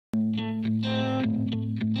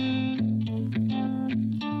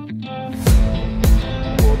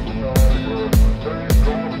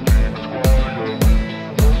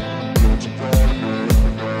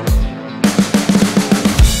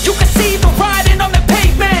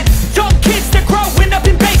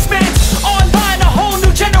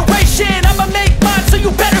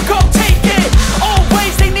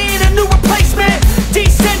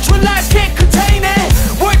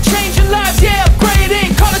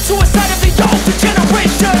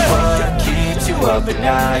at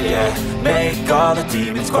night, yeah. Make all the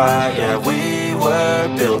demons quiet, yeah. We were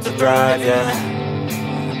built to thrive,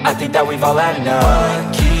 yeah. I think that we've all had enough.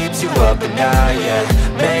 What keeps you up at night, yeah.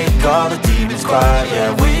 Make all the demons quiet,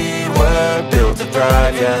 yeah. We were built to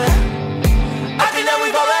thrive, yeah. I think that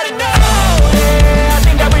we've all had enough, yeah. I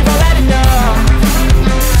think that we've all had enough.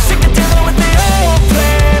 Sick of dealing with the old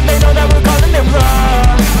plan. They know that we're calling it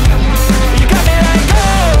wrong. You got me like,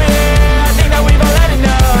 oh yeah. I think that we've all had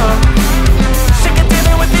enough. Sick of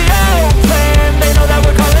dealing with the old plan. They know that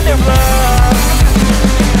we're calling it wrong.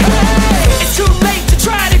 Hey, it's too late to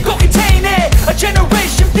try to go contain it. A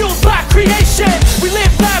generation fueled by creation. We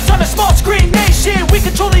live lives on a small screen nation. We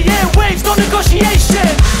control the airwaves, no negotiation.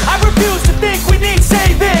 I refuse to think we need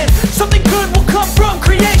saving. Something good will come from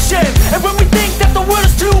creation. And when we think that the world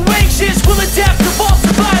is too anxious, we'll adapt, evolve,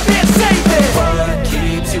 survive and save it. What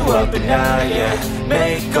keeps you up at night, yeah.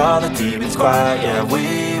 Make all the demons quiet, yeah.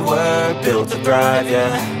 We were built to thrive,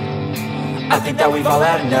 yeah. I think that we've all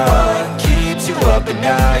had enough. What keeps you up at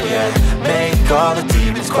night, yeah. Make all the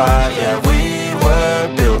demons quiet, yeah. We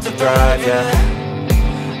were built to thrive, yeah.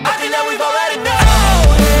 I think that we've all had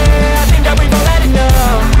enough, yeah. I think that we've all had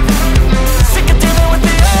enough. Sick of dealing with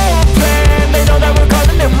the old plan. They know that we're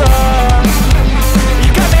calling it wrong.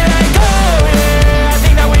 You got me like, oh yeah. I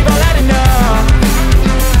think that we've all had enough.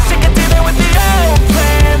 Sick of dealing with the old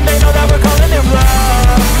plan. They know that we're calling it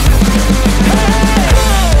wrong. Hey,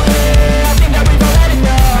 oh yeah. I think that we've all had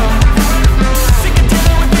enough. Sick of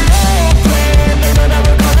dealing with the old plan. They know that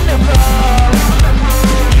we're calling it wrong.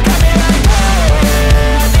 You got me like, oh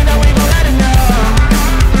yeah. I think that we've all had enough.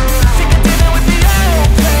 Sick of dealing with the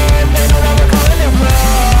old plan. They know that we're calling it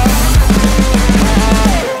wrong.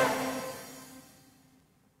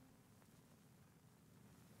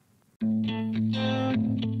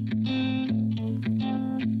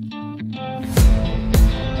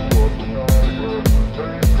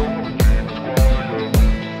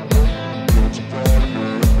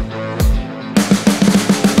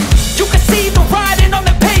 You can see the writing on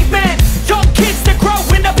the pavement. Young kids, they're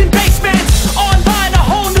growing up in basements. Online, a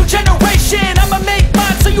whole new generation. I'ma make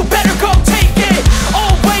mine, so you better go take it.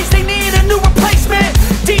 Always, they need a new replacement.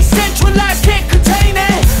 Decentralized, can't contain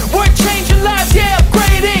it. We're changing lives, yeah,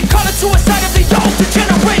 upgrading. Call it suicide of the older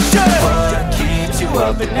generation. What keeps you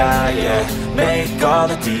up at night, yeah. Make all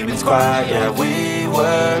the demons quiet, yeah. We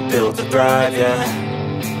were built to thrive, yeah.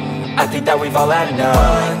 I think that we've all had enough.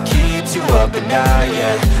 What keeps you up at night,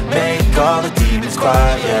 yeah. Make all the demons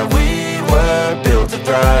quiet, yeah. We were built to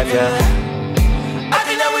thrive, yeah. I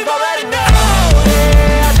think that we've all had enough,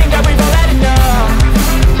 yeah. I think that we've all had enough.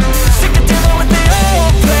 Sick of dealing with the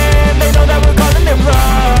old plan. They know that we're calling it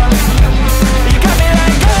wrong. You got me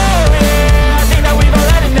like, oh yeah. I think that we've all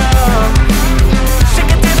had enough. Sick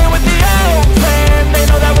of dealing with the old plan. They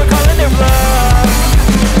know that we're calling it wrong.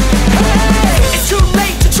 Hey, it's too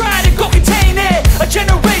late to try to go contain it. A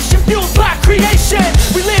generation fueled by creation.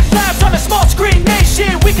 We live lives on a small screen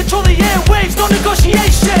nation. We control the airwaves, no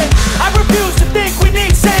negotiation. I refuse to think we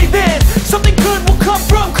need saving. Something good will come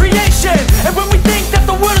from creation. And when we think that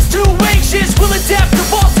the world is too anxious, we'll adapt,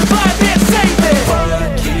 evolve, survive and save it.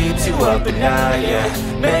 What keeps you up at night, yeah.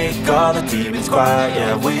 Make all the demons quiet,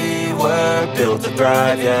 yeah. We were built to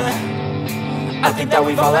thrive, yeah. I think that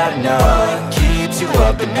we've all had enough. What keeps you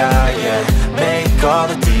up at night, yeah. Make all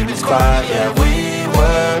the demons quiet, yeah. We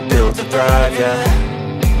were built to thrive, yeah.